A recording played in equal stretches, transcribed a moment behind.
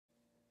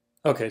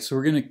Okay, so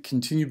we're going to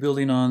continue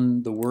building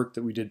on the work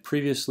that we did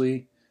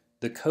previously.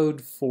 The code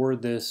for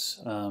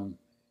this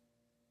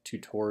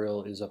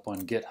tutorial is up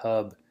on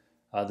GitHub.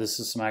 This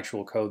is some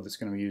actual code that's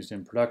going to be used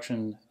in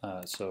production,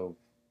 so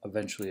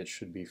eventually it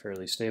should be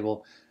fairly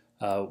stable.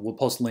 We'll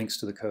post links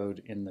to the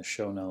code in the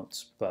show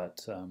notes,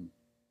 but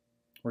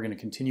we're going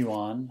to continue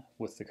on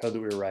with the code that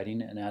we were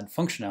writing and add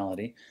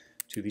functionality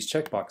to these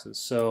checkboxes.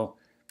 So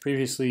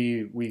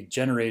previously we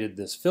generated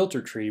this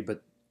filter tree,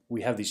 but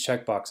we have these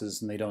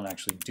checkboxes and they don't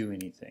actually do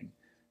anything.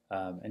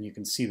 And you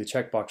can see the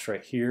checkbox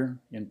right here,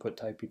 input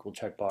type equal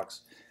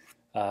checkbox.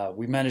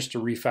 We managed to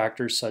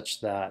refactor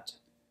such that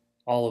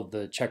all of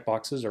the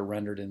checkboxes are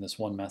rendered in this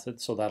one method,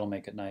 so that'll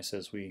make it nice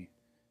as we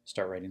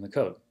start writing the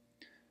code.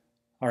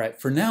 All right,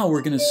 for now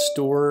we're going to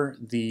store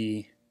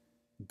the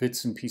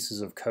bits and pieces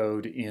of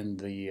code in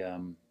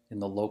the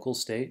local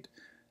state.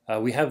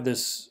 We have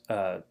this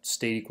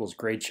state equals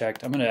grade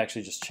checked. I'm going to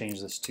actually just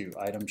change this to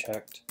item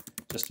checked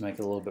just to make it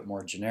a little bit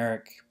more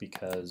generic,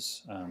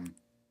 because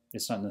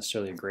it's not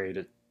necessarily a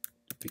grade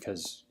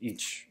because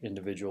each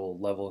individual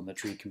level in the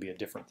tree can be a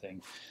different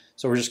thing.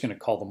 So we're just going to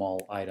call them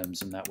all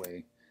items, and that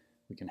way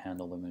we can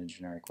handle them in a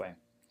generic way.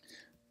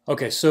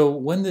 Okay, so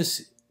when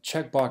this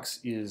checkbox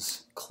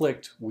is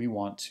clicked, we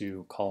want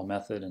to call a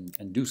method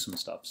and do some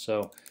stuff.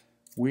 So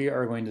we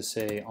are going to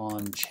say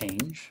on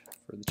change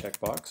for the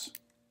checkbox,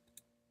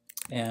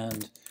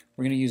 and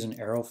we're going to use an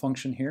arrow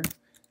function here.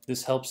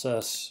 This helps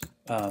us,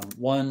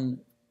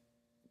 one,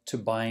 to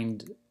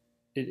bind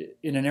it,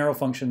 in an arrow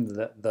function,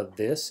 the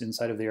this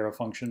inside of the arrow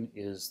function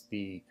is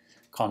the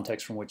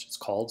context from which it's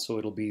called, so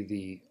it'll be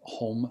the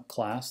home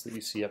class that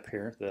you see up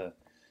here,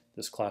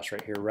 this class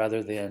right here,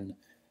 rather than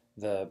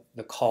the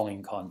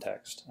calling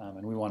context,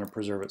 and we want to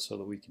preserve it so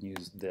that we can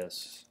use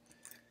this.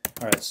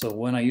 All right, so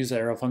when I use the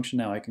arrow function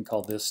now, I can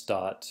call this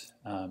dot,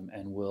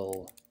 and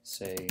we'll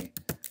say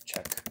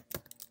check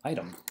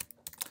item.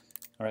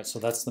 All right, so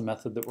that's the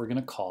method that we're going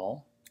to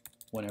call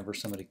whenever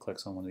somebody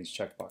clicks on one of these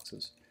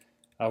checkboxes.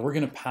 We're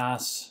going to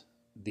pass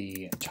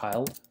the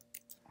child,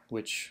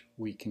 which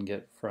we can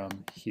get from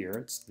here.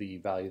 It's the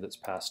value that's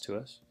passed to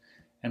us.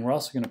 And we're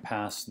also going to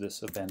pass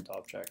this event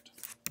object,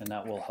 and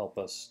that will help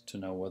us to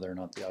know whether or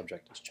not the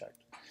object is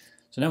checked.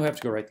 So now we have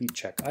to go write the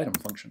check item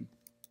function.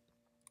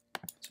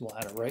 So we'll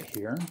add it right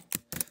here.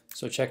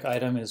 So check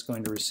item is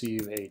going to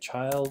receive a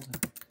child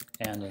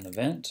and an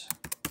event.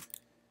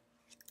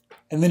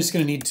 And then it's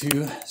going to need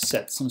to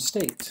set some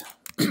state.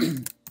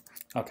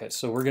 Okay,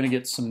 so we're going to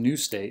get some new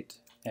state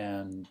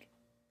and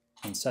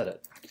set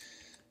it.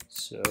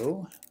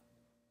 So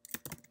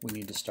we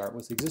need to start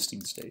with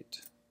existing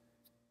state.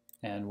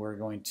 And we're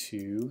going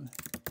to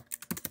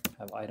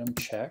have item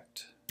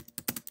checked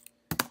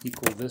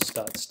equal this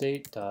dot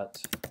state dot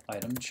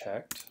item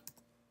checked.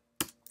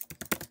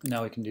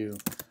 Now we can do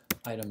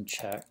item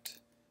checked.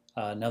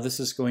 Now this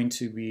is going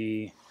to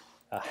be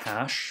a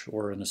hash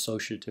or an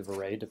associative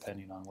array,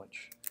 depending on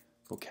which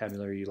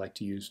vocabulary you like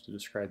to use to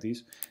describe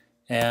these.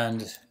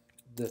 And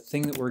the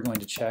thing that we're going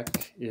to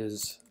check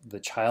is the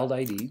child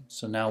ID.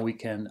 So now we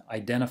can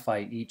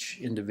identify each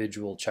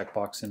individual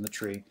checkbox in the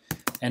tree,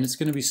 and it's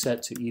going to be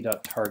set to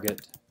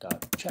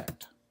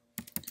e.target.checked.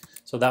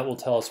 So that will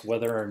tell us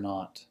whether or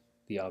not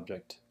the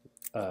object,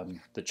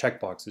 the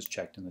checkbox is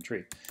checked in the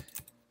tree.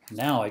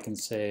 Now I can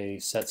say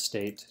set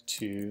state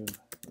to,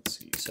 let's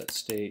see, set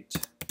state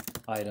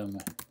item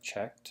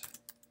checked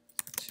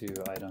to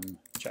item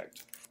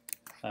checked.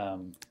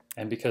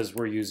 And because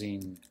we're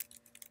using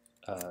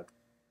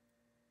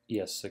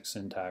ES6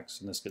 syntax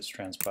and this gets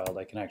transpiled,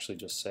 I can actually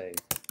just say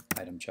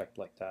item checked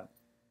like that.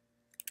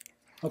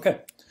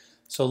 Okay,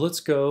 so let's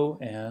go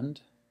and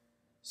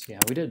see how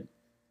we did.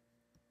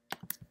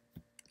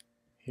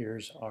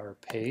 Here's our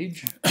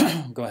page.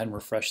 Go ahead and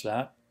refresh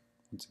that.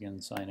 Once again,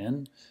 sign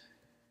in.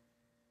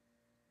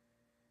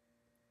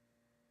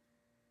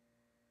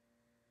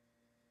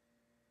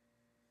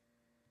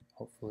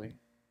 Hopefully.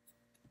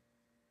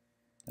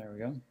 There we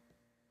go.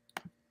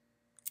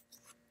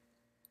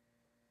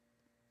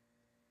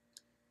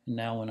 And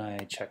now when I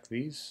check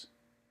these,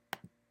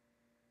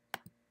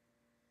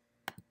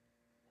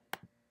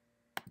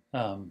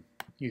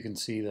 you can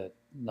see that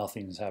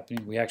nothing is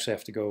happening. We actually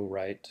have to go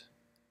write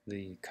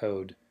the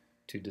code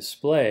to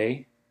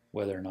display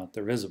whether or not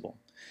they're visible.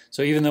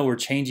 So even though we're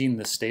changing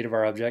the state of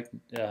our object,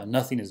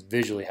 nothing is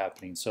visually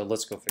happening. So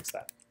let's go fix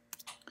that.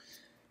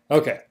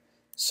 Okay,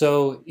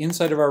 so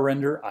inside of our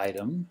render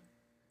item,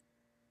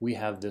 we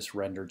have this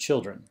render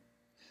children.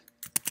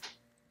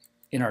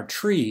 In our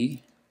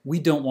tree, we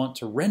don't want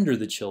to render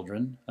the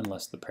children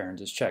unless the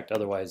parent is checked.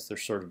 Otherwise,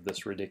 there's sort of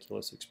this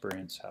ridiculous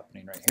experience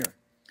happening right here.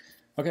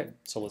 Okay,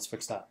 so let's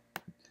fix that.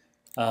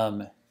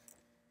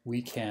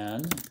 We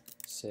can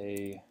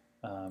say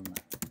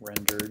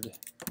rendered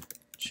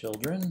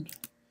children,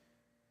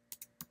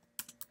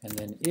 and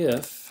then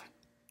if,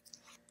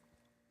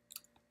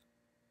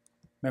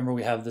 remember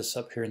we have this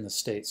up here in the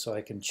state, so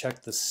I can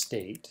check the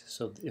state.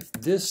 So if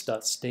this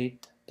dot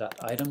state dot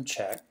item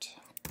checked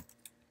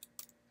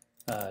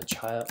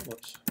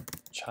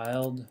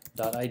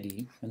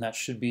child.id, and that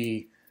should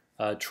be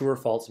true or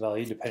false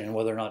value depending on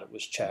whether or not it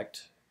was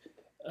checked.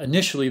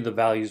 Initially, the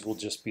values will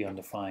just be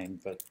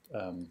undefined, but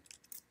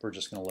we're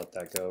just going to let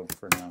that go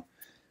for now.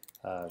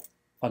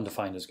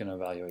 Undefined is going to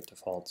evaluate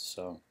defaults,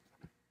 so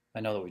I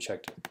know that we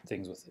checked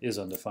things with is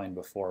undefined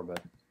before,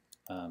 but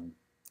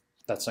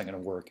that's not going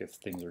to work if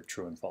things are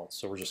true and false.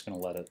 So we're just going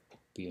to let it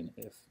be an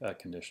if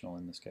conditional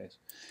in this case.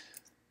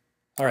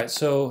 All right,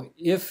 so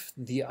if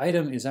the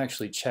item is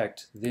actually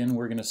checked, then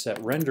we're going to set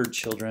rendered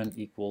children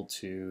equal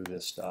to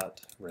this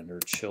dot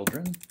rendered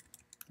children,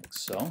 like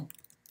so.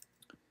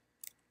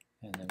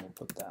 And then we'll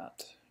put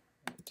that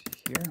right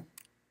here.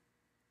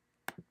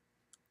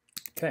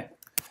 Okay,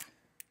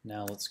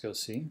 now let's go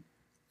see.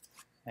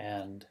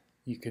 And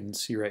you can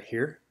see right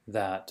here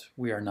that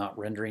we are not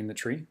rendering the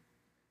tree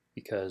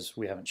because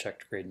we haven't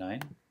checked grade 9.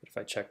 But if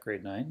I check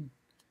grade 9,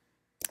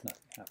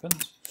 nothing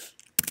happens.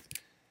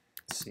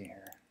 Let's see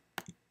here.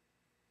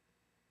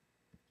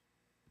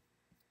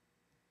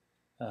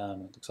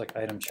 It looks like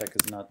item check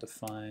is not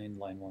defined,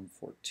 line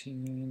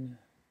 114.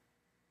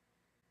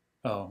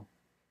 Oh,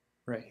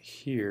 right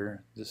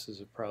here, this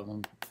is a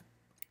problem.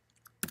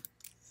 I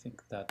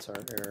think that's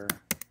our error.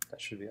 That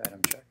should be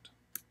item checked.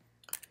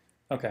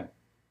 Okay,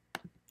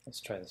 let's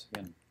try this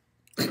again.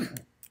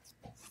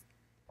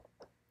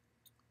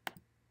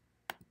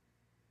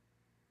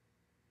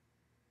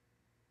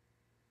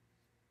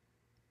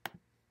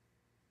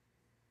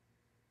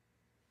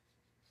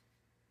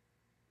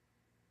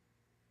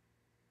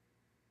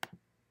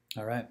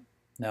 All right,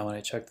 now when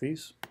I check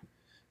these,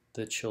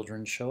 the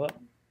children show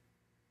up.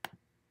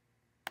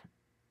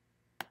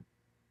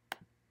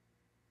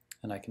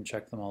 And I can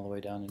check them all the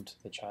way down into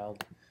the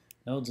child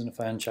nodes, and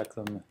if I uncheck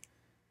them,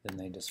 then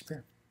they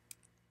disappear.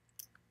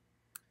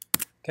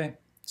 Okay,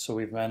 so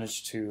we've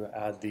managed to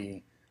add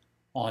the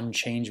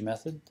onChange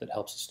method that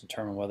helps us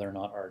determine whether or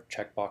not our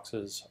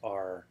checkboxes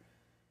are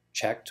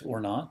checked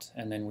or not,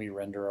 and then we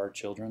render our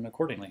children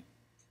accordingly.